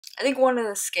I think one of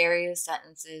the scariest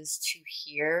sentences to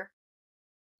hear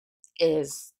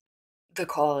is the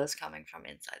call is coming from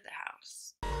inside the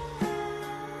house.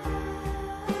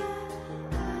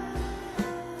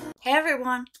 Hey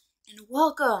everyone, and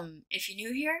welcome! If you're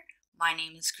new here, my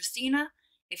name is Kristina.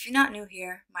 If you're not new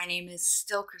here, my name is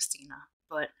still Kristina,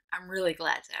 but I'm really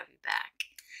glad to have you back.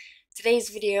 Today's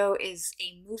video is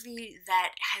a movie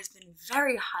that has been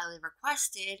very highly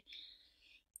requested,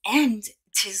 and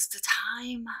 'tis the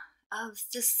time of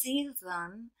the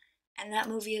season, and that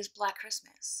movie is Black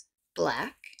Christmas.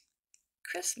 Black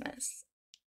Christmas.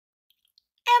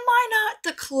 Am I not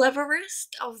the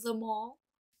cleverest of them all?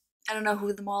 I don't know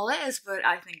who them all is, but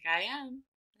I think I am.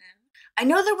 Yeah. I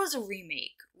know there was a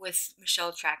remake with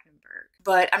Michelle Trachtenberg,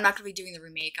 but I'm not going to be doing the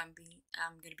remake. I'm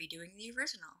going to be doing the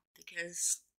original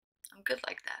because I'm good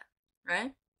like that,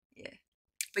 right? Yeah.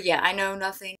 But yeah, I know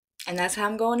nothing, and that's how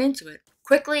I'm going into it.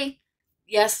 Quickly,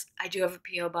 yes, I do have a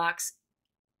P.O. box.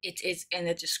 It is in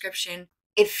the description.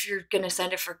 If you're going to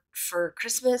send it for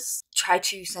Christmas, try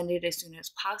to send it as soon as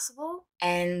possible.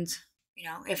 And, you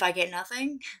know, if I get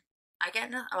nothing, I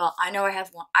get nothing. Well, I know I have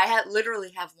one. I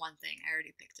literally have one thing. I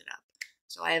already picked it up.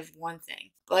 So I have one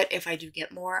thing. But if I do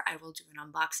get more, I will do an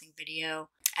unboxing video.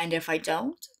 And if I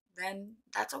don't, then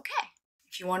that's okay.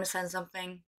 If you want to send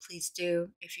something, please do.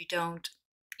 If you don't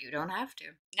have to.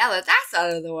 Now that that's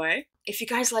out of the way, if you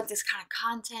guys like this kind of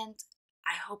content,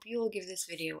 I hope you will give this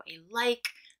video a like,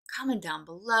 comment down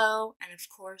below, and of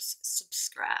course,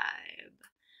 subscribe.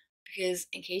 Because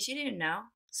in case you didn't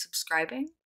know, subscribing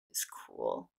is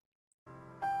cool.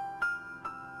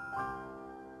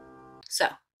 So,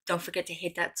 don't forget to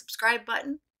hit that subscribe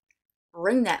button,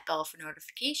 ring that bell for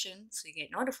notifications so you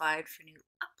get notified for new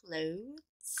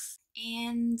uploads.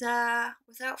 And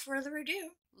without further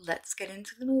ado, let's get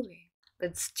into the movie.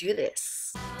 Let's do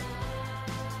this.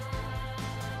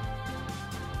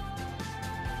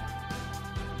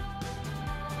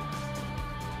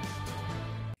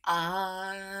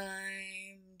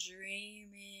 I'm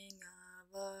dreaming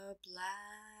of a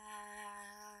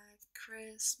black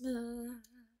Christmas.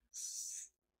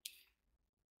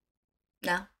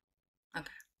 No?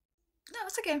 Okay. No,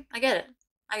 it's okay. I get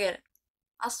it.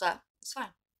 I'll stop. It's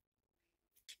fine.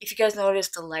 If you guys notice,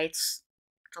 the lights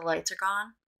are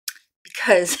gone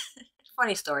because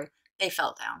funny story, they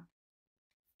fell down.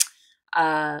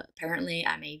 Apparently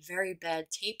I'm a very bad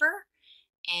taper,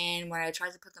 and when I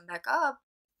tried to put them back up,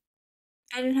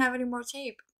 I didn't have any more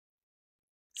tape.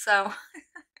 So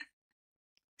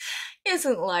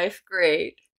isn't life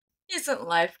great? Isn't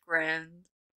life grand?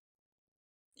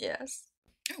 Yes.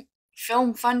 Oh.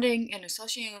 Film funding in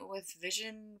association with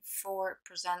Vision for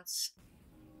presents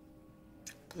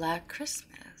Black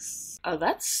Christmas. Oh,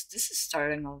 this is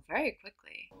starting off very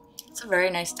quickly. It's a very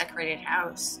nice decorated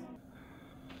house.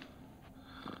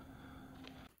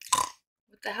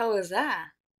 What the hell is that?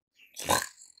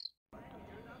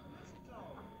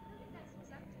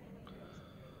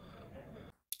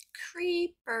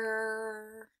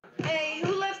 Creeper. Hey,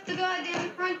 who left the goddamn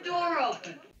front door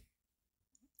open?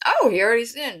 Oh, he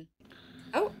already's in.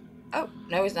 Oh,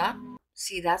 no he's not.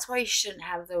 See, that's why you shouldn't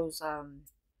have those,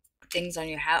 things on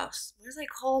your house. What is it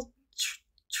called?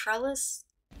 Trellis?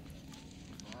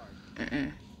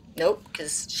 Nope,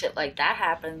 because shit like that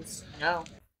happens. No.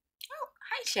 Oh,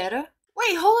 hi, Shadow.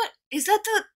 Wait, hold it. Is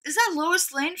that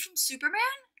Lois Lane from Superman?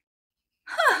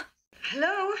 Huh.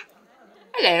 Hello?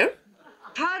 Hello.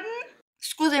 Pardon?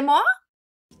 Excusez-moi?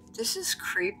 This is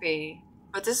creepy.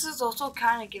 But this is also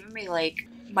kind of giving me, like,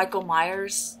 Michael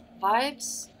Myers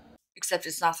vibes. Except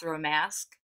it's not through a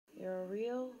mask. You're a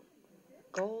real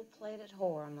gold-plated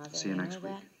whore, Mother. See you next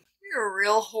week. You're a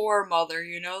real whore, Mother,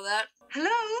 you know that? Hello?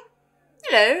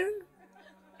 Hello.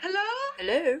 Hello?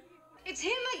 Hello. It's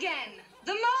him again!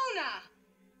 The Mona!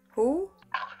 Who?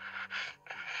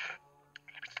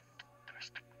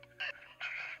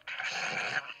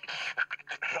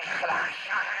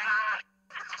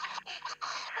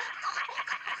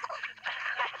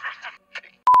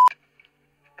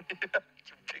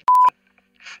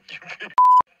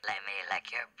 Let me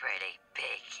lick your pretty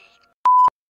piggy.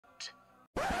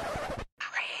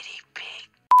 Pretty pig.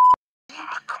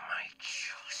 Look my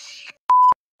juicy.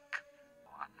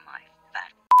 Want my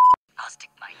fat. I'll stick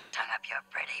my tongue up your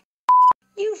pretty.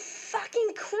 You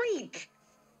fucking creep!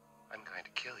 I'm going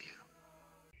to kill you.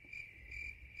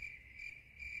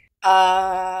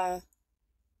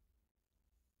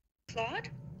 Claude?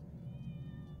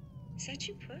 Is that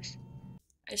you, Puss?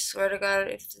 I swear to God,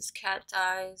 if this cat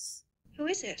dies. Who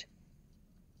is it?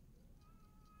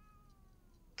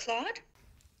 Claude?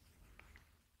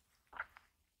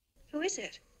 Who is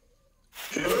it?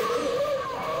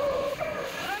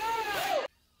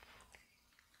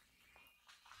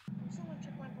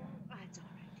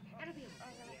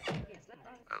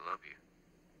 love you.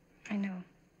 I know.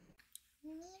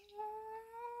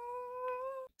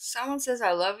 Someone says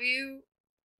I love you,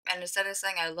 and instead of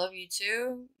saying I love you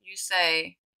too, you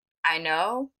say I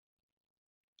know.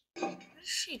 What is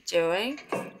she doing?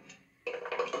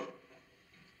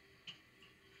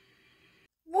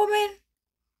 Woman,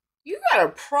 you got a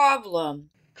problem.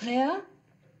 Claire?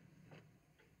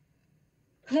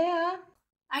 Claire?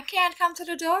 I can't come to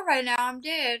the door right now, I'm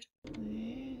dead.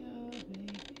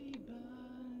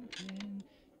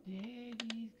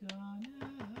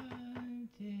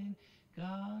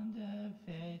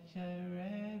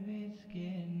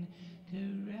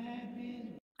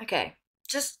 Okay,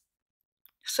 just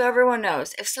so everyone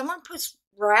knows, if someone puts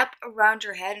wrap around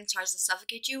your head and tries to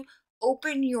suffocate you,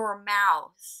 open your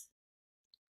mouth.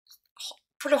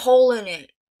 Put a hole in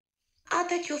it. I'll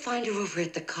bet you'll find her over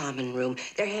at the common room.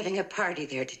 They're having a party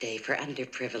there today for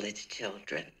underprivileged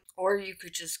children. Or you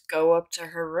could just go up to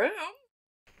her room.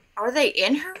 Are they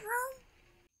in her room?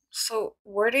 So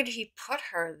where did he put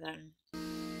her then?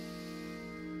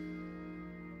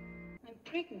 I'm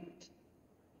pregnant.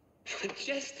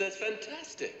 Jess, that's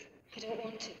fantastic. I don't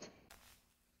want it.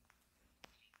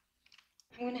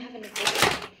 I'm gonna have an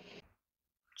abortion.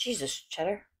 Jesus,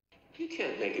 Cheddar. You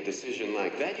can't make a decision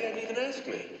like that. You hadn't even asked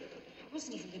me. I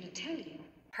wasn't even gonna tell you.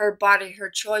 Her body, her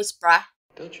choice, bruh.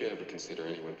 Don't you ever consider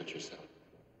anyone but yourself?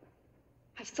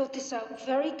 I've thought this out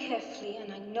very carefully,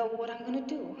 and I know what I'm gonna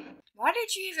do. Why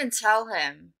did you even tell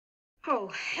him? Oh,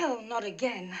 hell, not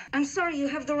again. I'm sorry, you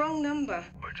have the wrong number.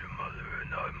 What your mother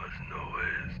and I must know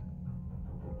is,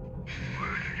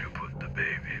 where did you put the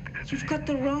baby, Betsy? You've got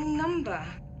the wrong number.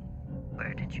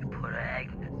 Where did you put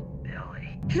Agnes,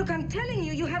 Billy? Look, I'm telling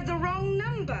you, you have the wrong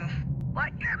number.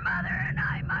 What your mother and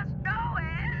I must know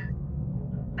is,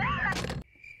 Billy!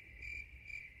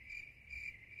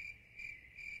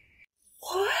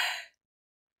 What?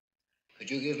 Could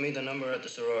you give me the number at the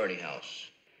sorority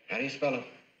house? How do you spell it?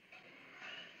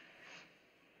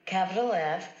 Capital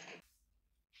F.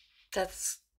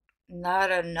 That's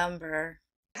not a number.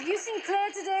 Have you seen Claire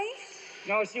today?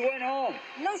 No, she went home.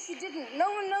 No, she didn't. No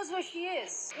one knows where she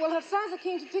is. Well, her father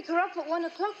came to pick her up at 1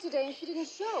 o'clock today, and she didn't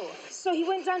show. So he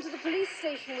went down to the police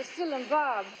station with Phil and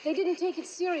Bob. They didn't take it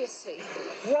seriously.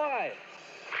 Why?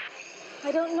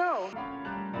 I don't know.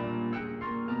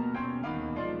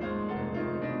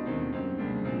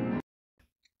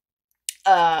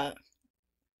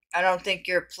 I don't think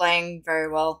you're playing very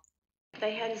well.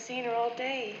 They hadn't seen her all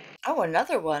day. Oh,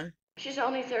 another one. She's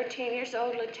only 13 years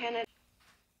old, Lieutenant.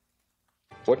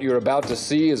 What you're about to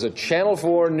see is a Channel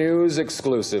 4 News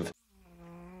exclusive.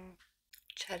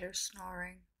 Cheddar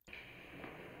snoring.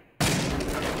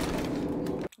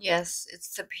 Yes,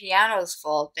 it's the piano's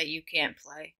fault that you can't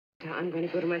play. I'm going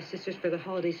to go to my sister's for the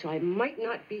holiday, so I might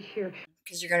not be here.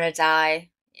 Because you're gonna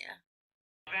die. Yeah.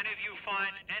 If any of you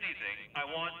find anything, I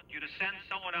want you to send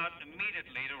someone out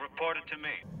immediately to report it to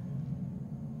me.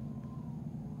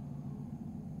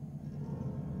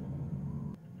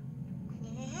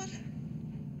 Claude?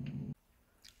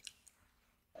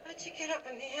 How'd you get up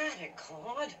in the attic,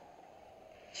 Claude?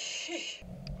 Sheesh.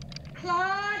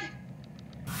 Claude?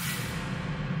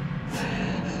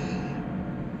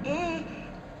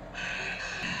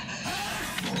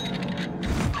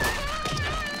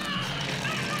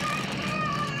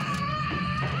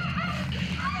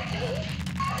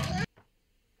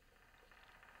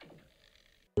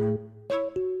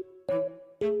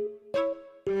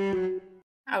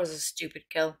 That was a stupid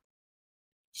kill.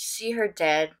 You see her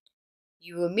dead.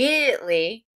 You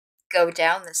immediately go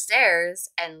down the stairs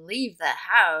and leave the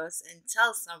house and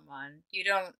tell someone. You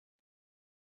don't.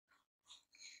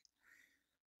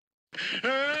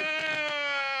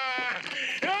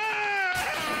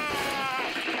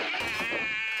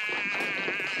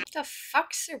 What the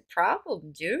fuck's your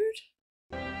problem, dude?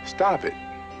 Stop it.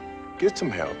 Get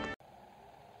some help.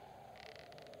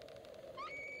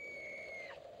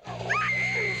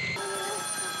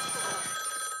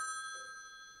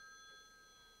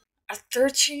 A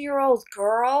 13-year-old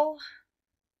girl?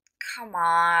 Come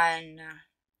on.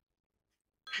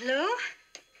 Hello?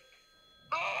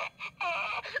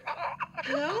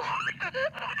 Hello?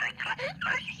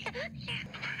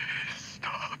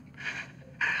 Stop.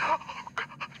 Oh, God.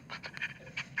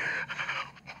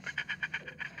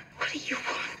 What do you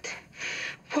want?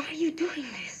 Why are you doing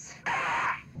this? I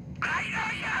know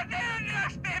you're doing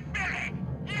this, Billy.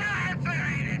 You answer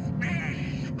this, Billy.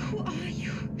 Who are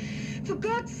you? For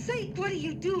God's sake, what are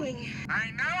you doing?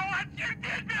 I know what you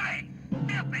did, Billy.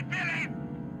 Filthy Billy.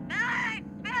 Billy!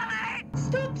 Billy!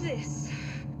 Stop this!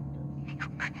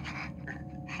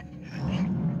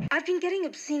 I've been getting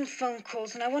obscene phone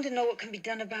calls, and I want to know what can be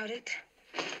done about it.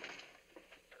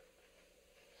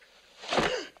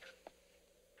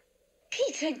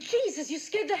 Peter, Jesus, you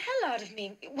scared the hell out of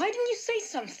me. Why didn't you say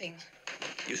something?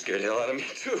 You scared the hell out of me,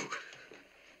 too.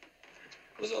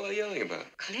 What was all that yelling about?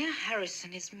 Claire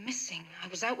Harrison is missing. I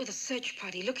was out with a search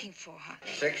party looking for her.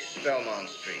 6 Belmont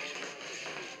Street.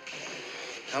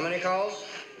 How many calls?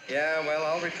 Yeah, well,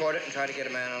 I'll report it and try to get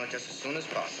a man on it just as soon as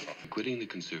possible. We're quitting the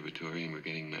conservatory and we're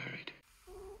getting married.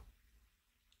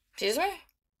 Excuse me?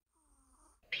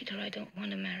 Peter, I don't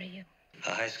want to marry you.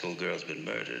 A high school girl's been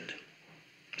murdered.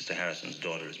 Mr. Harrison's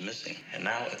daughter is missing. And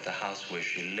now at the house where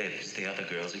she lives, the other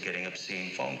girls are getting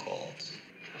obscene phone calls.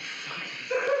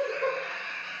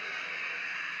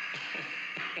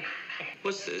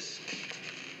 What's this?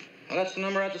 Well, that's the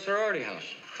number at the sorority house.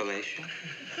 Fellatio?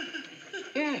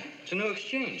 Yeah, it's a new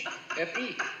exchange.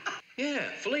 F.E. Yeah,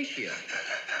 Felicia.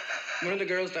 One of the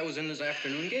girls that was in this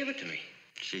afternoon gave it to me.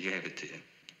 She gave it to you.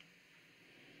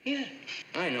 Yeah,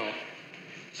 I know.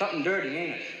 Something dirty,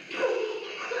 ain't it?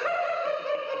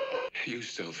 You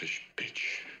selfish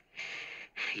bitch.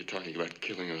 You're talking about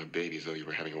killing our baby as though you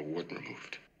were having a wart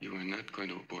removed. You are not going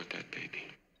to abort that baby.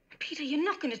 Peter, you're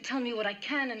not going to tell me what I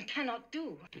can and cannot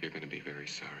do. You're going to be very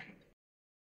sorry.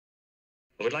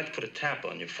 We'd like to put a tap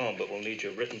on your phone, but we'll need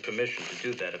your written permission to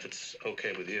do that if it's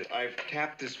okay with you. I've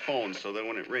tapped this phone so that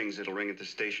when it rings, it'll ring at the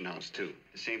station house, too.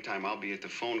 At the same time, I'll be at the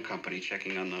phone company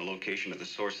checking on the location of the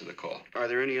source of the call. Are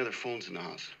there any other phones in the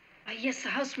house? Yes, the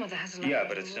house mother has a number. Yeah,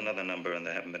 but it's another number and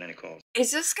there haven't been any calls.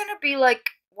 Is this gonna be like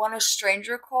one of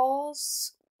stranger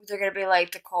calls? They're gonna be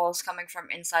like the calls coming from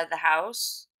inside the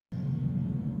house?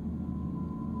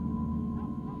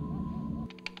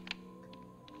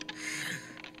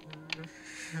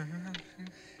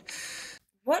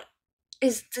 What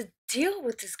is the deal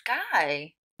with this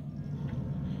guy?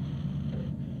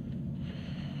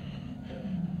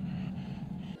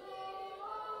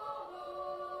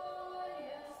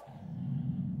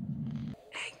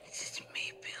 Agnes, it's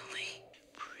me, Billy.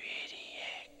 Pretty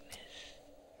Agnes.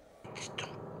 Just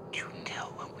don't you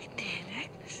tell what we did,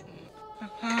 Agnes.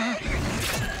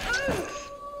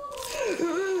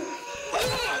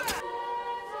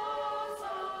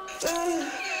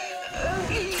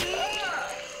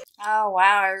 Oh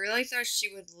wow, I really thought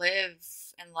she would live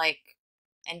and like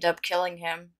end up killing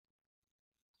him.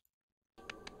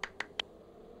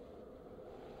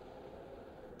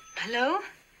 Hello?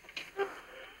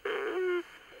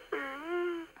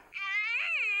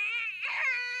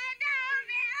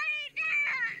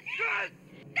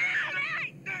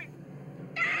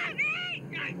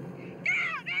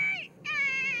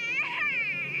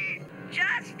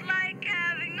 Just like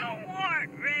having a wart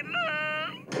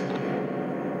removed.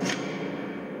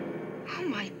 Oh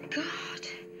my God.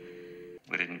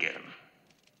 We didn't get him.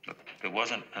 Look, there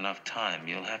wasn't enough time.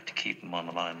 You'll have to keep him on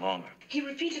the line longer. He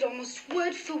repeated almost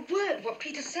word for word what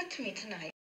Peter said to me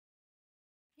tonight.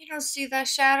 You don't see that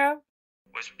shadow?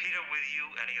 Was Peter with you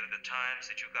any of the times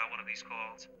that you got one of these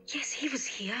calls? Yes, he was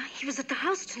here. He was at the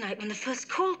house tonight when the first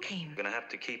call came. We're gonna have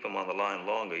to keep him on the line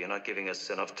longer. You're not giving us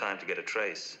enough time to get a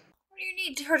trace. What do you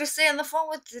need her to stay on the phone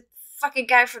with the fucking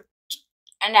guy for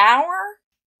an hour?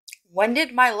 When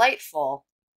did my light fall?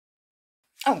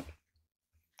 Oh,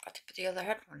 got to put the other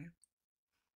headphone in.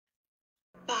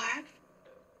 Barb,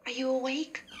 are you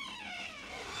awake?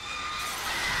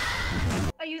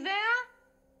 Are you there?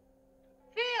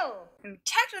 Phil! I mean,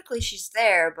 technically she's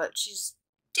there, but she's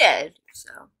dead,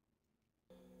 so.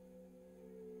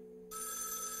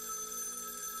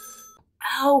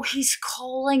 Oh, he's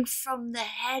calling from the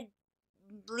head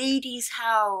lady's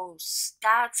house.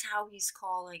 That's how he's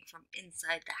calling from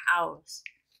inside the house.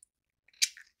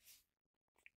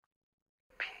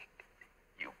 Pig.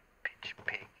 You bitch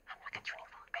pig. Look at you,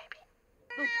 little baby.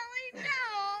 Really? No.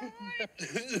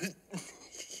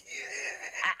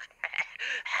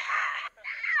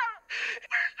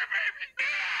 Where's the baby?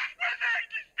 Where's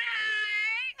Agnes?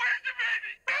 Where's the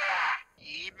baby?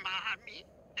 Yeah, Mommy.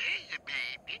 There's the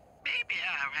baby. Baby,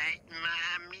 all right,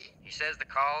 Mommy. He says the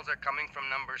calls are coming from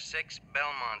number 6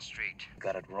 Belmont Street.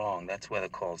 Got it wrong. That's where the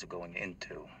calls are going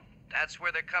into. That's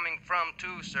where they're coming from,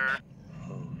 too, sir.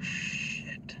 Oh,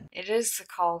 shit. It is the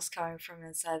calls coming from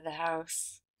inside the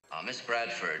house. Miss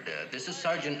Bradford, this is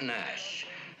Sergeant Nash.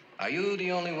 Are you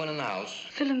the only one in the house?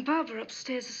 Phil and Bob are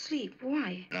upstairs asleep.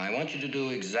 Why? Now, I want you to do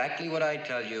exactly what I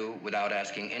tell you without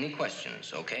asking any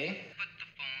questions, okay? Put the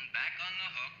phone back on the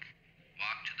hook,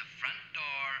 walk to the front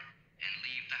door, and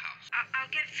leave the house. I'll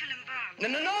get Phil and Bob. No,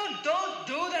 don't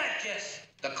do that, Jess.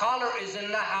 The caller is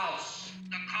in the house.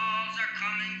 The calls are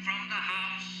coming from the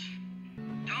house.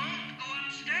 Don't go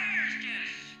upstairs,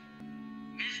 Jess.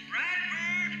 Miss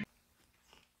Bradford.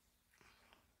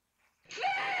 Phil!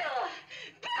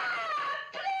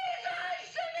 Bob! Please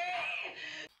answer me!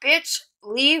 Bitch,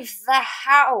 leave the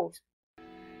house.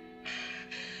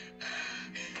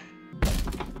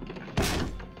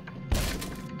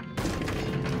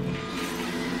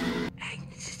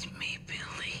 It's me,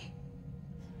 Billy.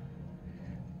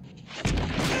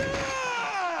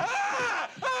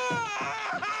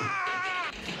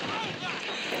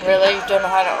 Really? You don't know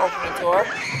how to open a door?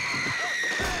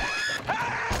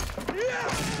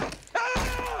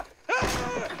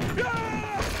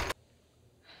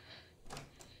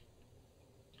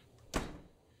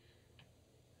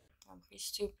 Don't be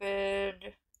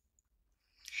stupid.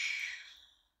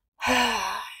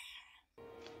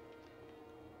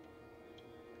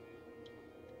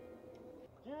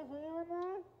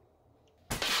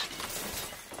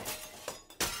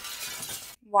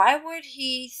 Why would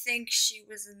he think she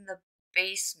was in the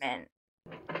basement?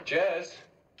 Jess?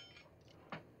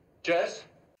 Jess?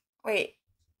 Wait,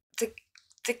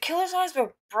 the killer's eyes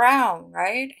were brown,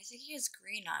 right? I think he has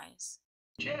green eyes.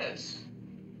 Jess?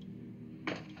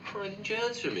 Why didn't you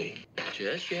answer me?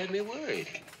 Jess, you had me worried.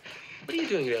 What are you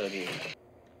doing down here?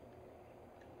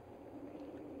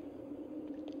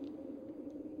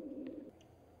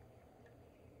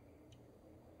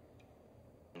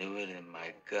 Knew it in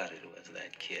my gut it was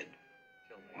that kid.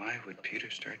 Why would Peter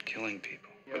start killing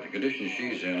people? With the condition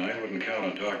she's in, I wouldn't count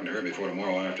on talking to her before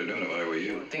tomorrow afternoon if I were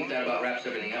you. I think that about wraps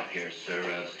everything up here, sir.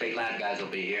 State lab guys will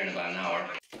be here in about an hour.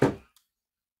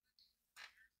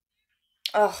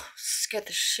 Oh, scared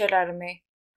the shit out of me.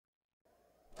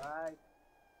 Bye.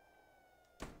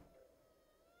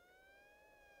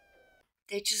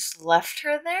 They just left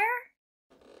her there?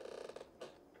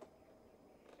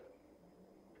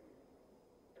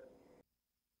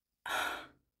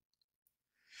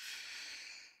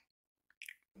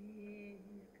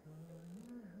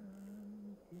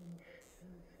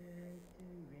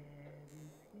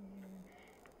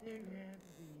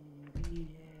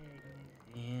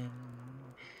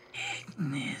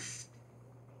 Agnes,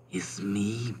 it's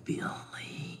me,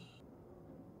 Billy.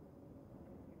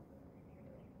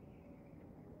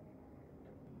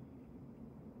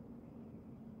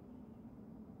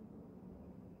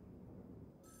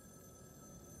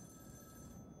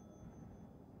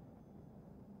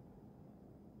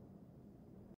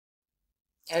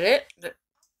 Edit?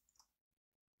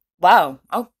 Wow.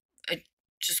 Oh, it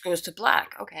just goes to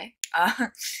black. Okay.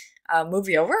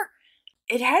 Movie over?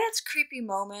 It had its creepy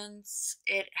moments.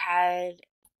 It had,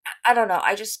 I don't know,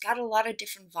 I just got a lot of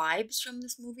different vibes from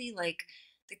this movie. Like,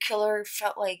 the killer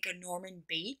felt like a Norman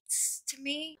Bates to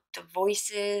me. The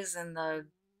voices and the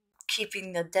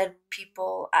keeping the dead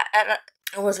people. It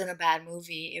wasn't a bad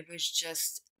movie. It was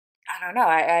just, I don't know.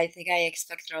 I think I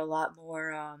expected a lot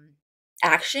more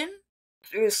action.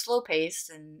 It was slow paced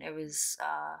and it was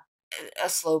a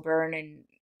slow burn. And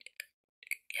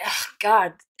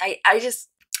God, I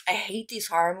hate these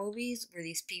horror movies where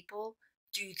these people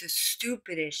do the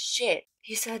stupidest shit.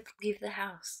 He said, leave the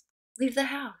house. Leave the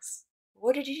house.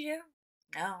 What did you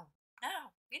do? No.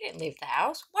 You didn't leave the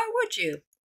house. Why would you?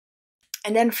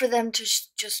 And then for them to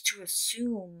just to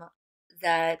assume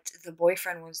that the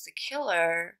boyfriend was the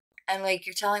killer, and like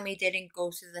you're telling me they didn't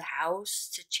go through the house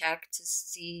to check to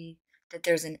see that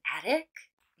there's an attic?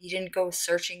 You didn't go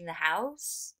searching the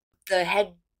house? The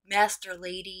headmaster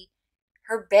lady,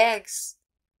 her bags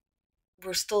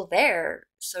were still there,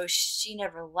 so she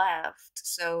never left.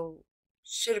 So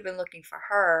should have been looking for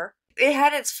her. It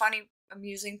had its funny,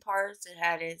 amusing parts. It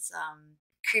had its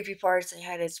creepy parts. It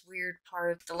had its weird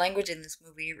parts. The language in this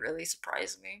movie really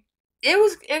surprised me. It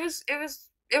was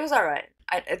all right.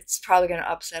 It's probably gonna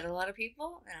upset a lot of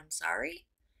people, and I'm sorry,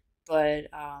 but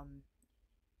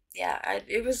yeah,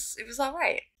 it was all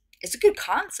right. It's a good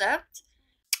concept.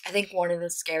 I think one of the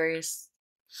scariest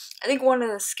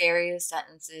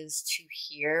sentences to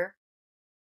hear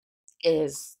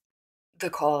is the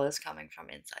call is coming from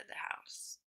inside the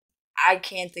house. I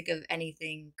can't think of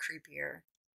anything creepier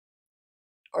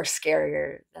or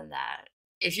scarier than that.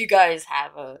 If you guys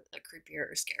have a creepier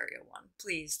or scarier one,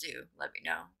 please do let me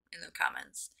know in the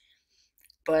comments.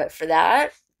 But for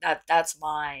that's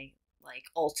my like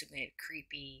ultimate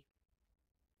creepy.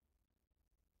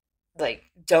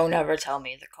 Like, don't ever tell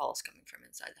me the call's coming from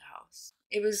inside the house.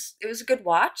 It was a good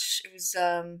watch. It was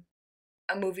a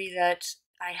movie that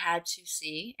I had to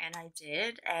see, and I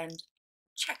did, and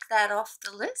check that off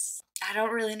the list. I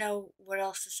don't really know what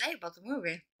else to say about the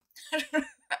movie.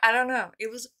 I don't know.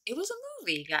 It was a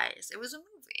movie, guys. It was a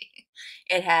movie.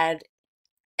 It had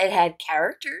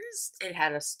characters. It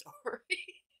had a story.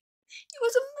 It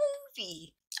was a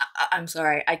movie. I'm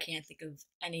sorry. I can't think of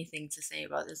anything to say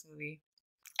about this movie.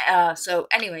 So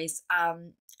anyways, I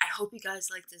hope you guys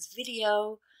liked this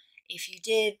video. If you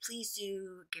did, please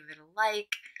do give it a like.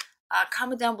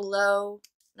 Comment down below.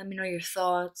 Let me know your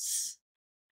thoughts.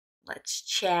 Let's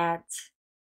chat.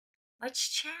 Let's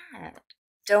chat.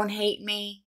 Don't hate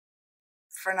me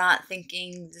for not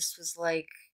thinking this was like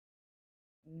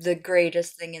the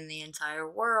greatest thing in the entire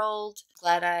world.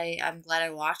 I'm glad I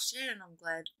watched it, and I'm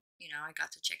glad, you know, I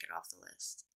got to check it off the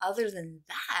list. Other than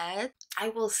that, I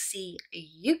will see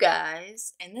you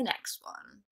guys in the next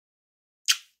one.